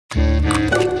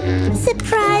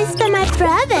surprise for my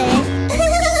brother.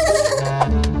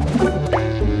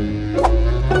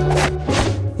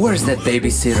 Where's that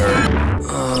babysitter?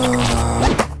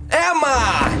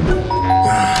 Emma!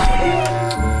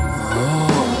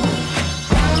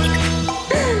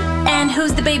 And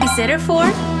who's the babysitter for?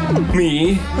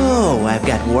 Me? Oh, I've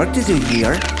got work to do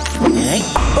here. Hey.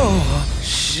 Oh,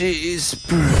 she's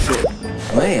perfect.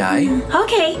 May I?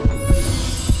 Okay.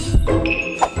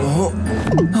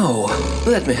 Oh,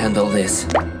 let me handle this.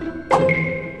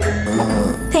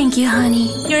 Thank you,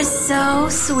 honey. You're so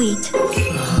sweet.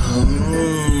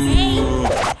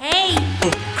 Hey,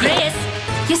 Chris,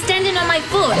 you're standing on my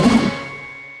foot.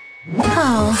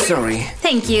 Oh, Sorry.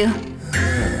 thank you.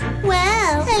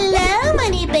 Well, hello, my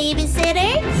new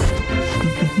babysitter.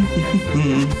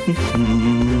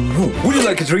 Would you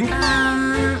like a drink?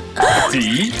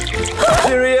 Tea?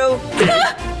 Cereal?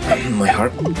 My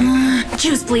heart.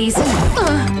 Juice, please. Let's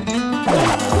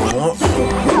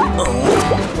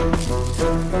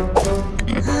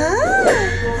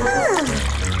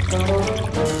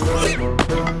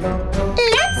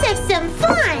have some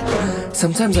fun.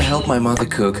 Sometimes I help my mother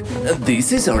cook.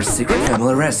 This is our secret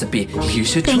family recipe. You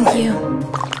should Thank try. you.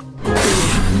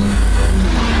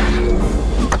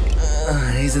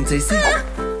 Isn't tasty?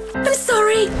 I'm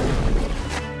sorry.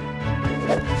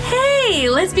 Hey,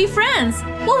 let's be friends.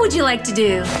 What would you like to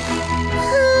do?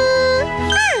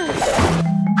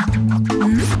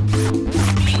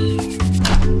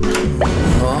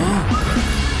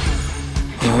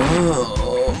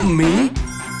 Me?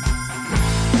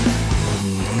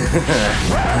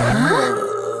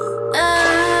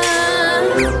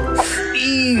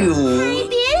 Ew. Very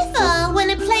beautiful.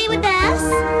 Wanna play with us?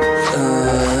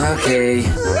 Okay.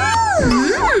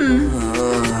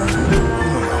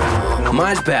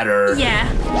 Much better. Yeah.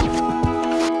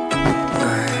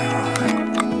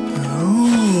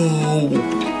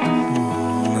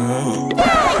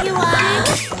 There you are.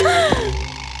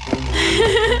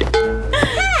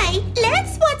 Hey,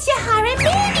 let's watch a horror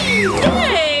movie.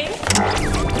 Hey.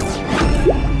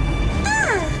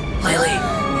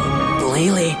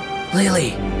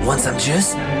 Lily, want some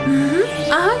juice?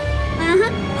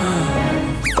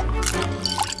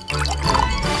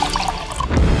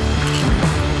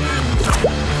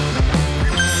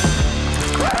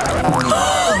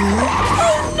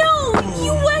 Oh no!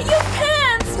 You wet your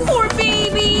pants, poor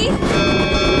baby.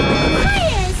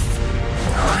 Chris.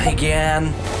 Again.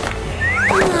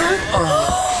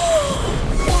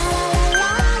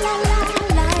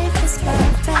 Life is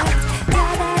perfect.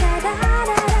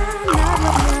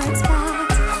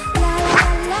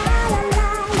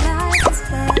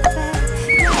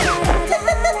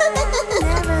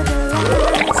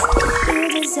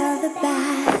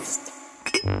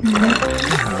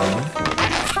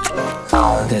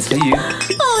 That's for you.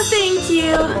 Oh, thank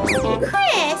you.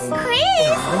 Chris,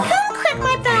 come crack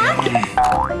my back.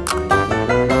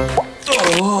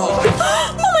 Oh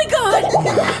my god!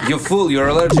 You fool, you're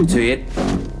allergic to it.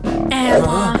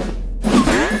 Emma.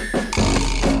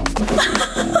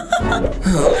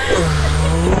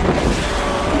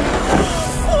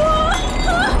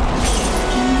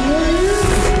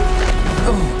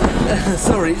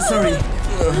 Sorry.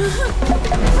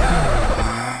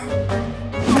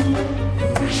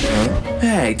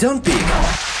 Hey, don't peek.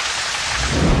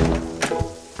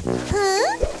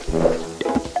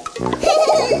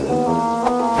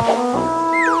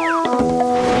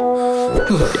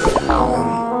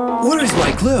 Where is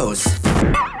my clothes?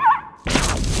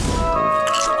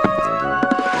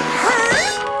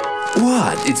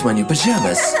 What? It's my new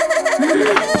pajamas.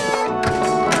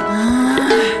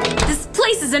 This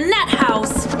place is a nut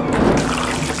house.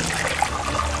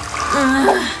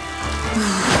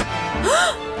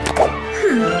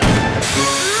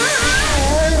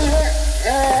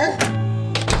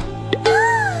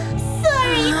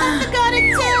 Sorry, I forgot to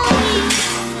tell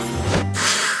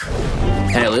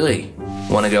you. Hey, Lily.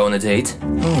 Wanna go on a date?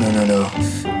 Oh, no.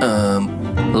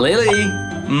 Lily,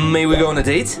 may we go on a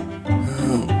date?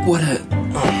 What a...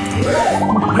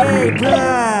 Hey,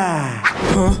 bruh!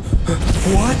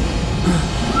 What?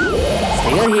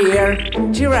 Still here.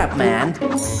 Cheer up, man.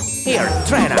 Here,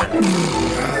 try it on.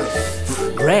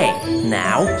 Great.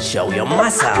 Now, show your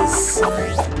muscles.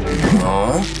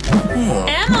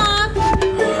 Emma!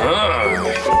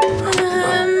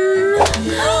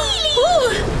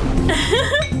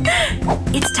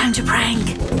 It's time to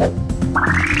prank.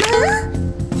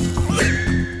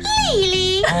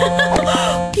 Lily.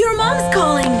 Your mom's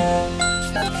calling.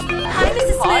 Hi,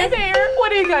 Mrs. Hi Smith. there.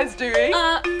 What are you guys doing?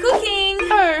 Cooking.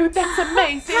 Oh, that's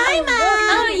amazing. Hi, Mom.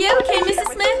 Oh, you okay, Mrs.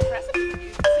 Smith?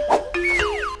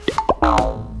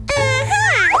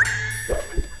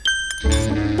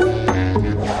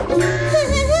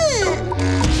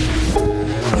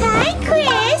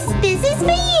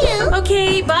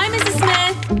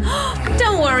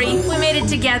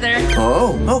 together.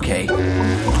 Oh, okay.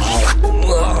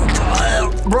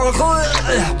 Broccoli,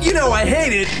 you know I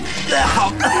hate it.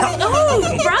 Oh,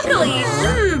 broccoli.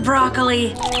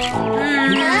 Broccoli.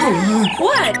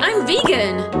 What? I'm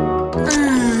vegan.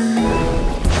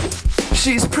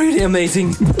 She's pretty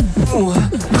amazing. You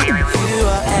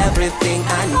are everything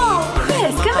I need. Oh,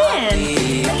 Chris, come in.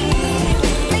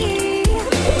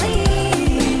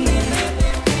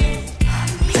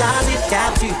 Does it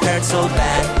have to hurt so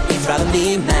bad? It's driving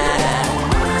me mad.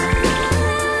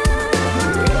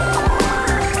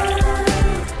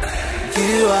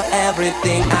 You are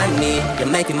everything I need. You're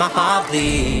making my heart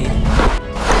bleed.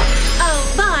 Oh,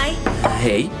 bye.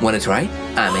 Hey, wanna try?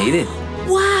 I made it.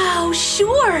 Wow,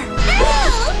 sure.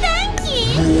 Oh, thank you.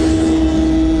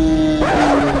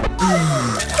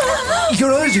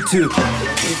 You're allergic to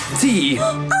tea. I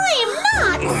am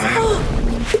not.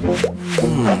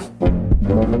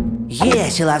 Yeah,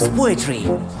 she loves poetry.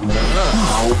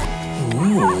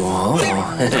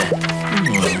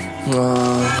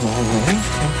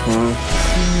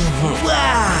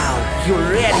 Wow, you're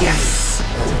ready. Yes.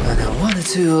 And I wanted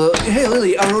to. Hey,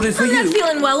 Lily, I wrote it for I'm not you.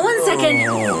 feeling well. 1 second.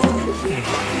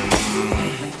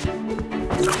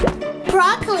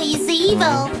 Broccoli is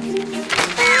evil.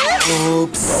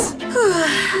 Oops.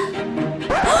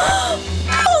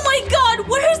 Oh my God!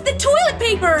 Where's the toilet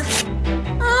paper?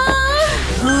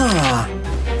 Ah.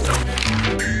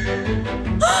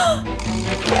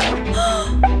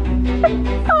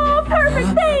 Oh, perfect.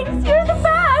 Thanks. You're the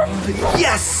best.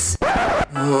 Yes.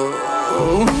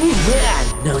 Yeah,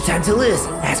 no time to lose.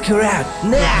 Ask her out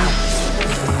now.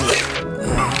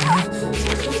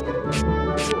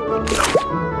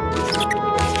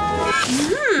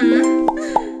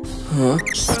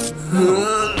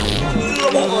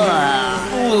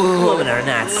 Women are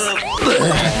nuts.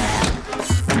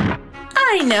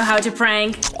 I know how to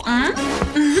prank. Guys,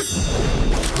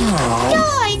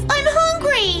 I'm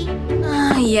hungry.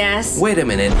 Yes. Wait a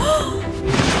minute.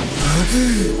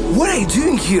 What are you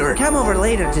doing here? Come over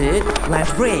later, dude.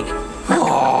 Lunch break.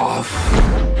 Oh.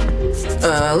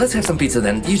 Let's have some pizza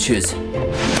then. You choose.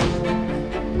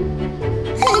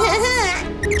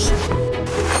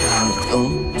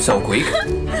 Oh, so quick.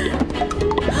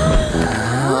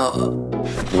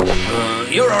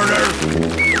 Your order.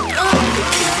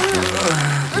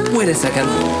 Wait a second.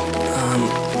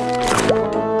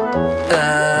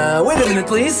 Wait a minute,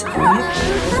 please.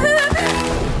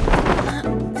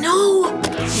 No.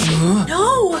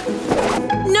 No.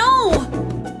 No.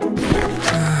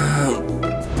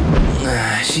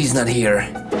 She's not here.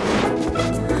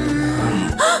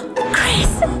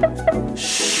 Chris.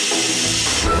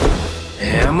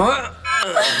 Emma?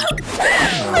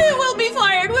 We will be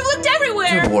fired. We've looked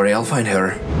everywhere. Don't worry, I'll find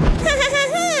her.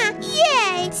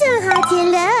 Yay, so hard to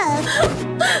love.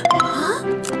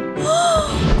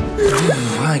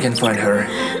 I can find her.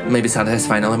 Maybe Santa has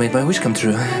finally made my wish come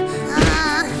true.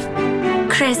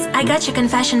 Chris, I got your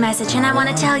confession message and I want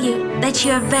to tell you that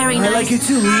you are very nice. I like you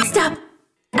too, Lee. Stop.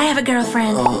 I have a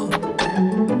girlfriend.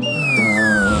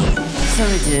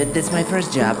 Sorry, dude. That's my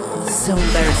first job. So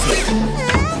embarrassing.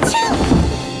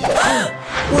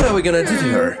 What are we gonna do to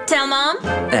her? Tell Mom.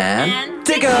 And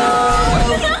take off!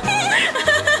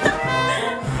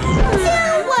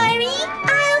 Don't worry,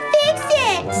 I'll fix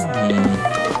it.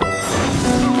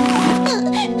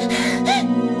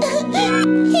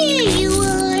 Here you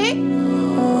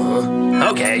are.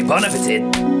 Okay, bon appetit.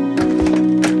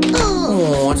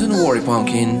 Oh, Oh, don't worry,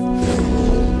 Pumpkin.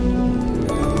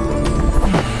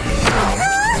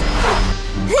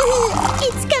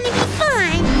 it's gonna be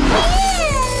fun.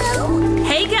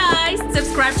 Hey guys,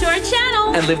 subscribe to our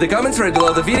channel. And leave the comments right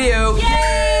below the video.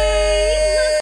 Yay!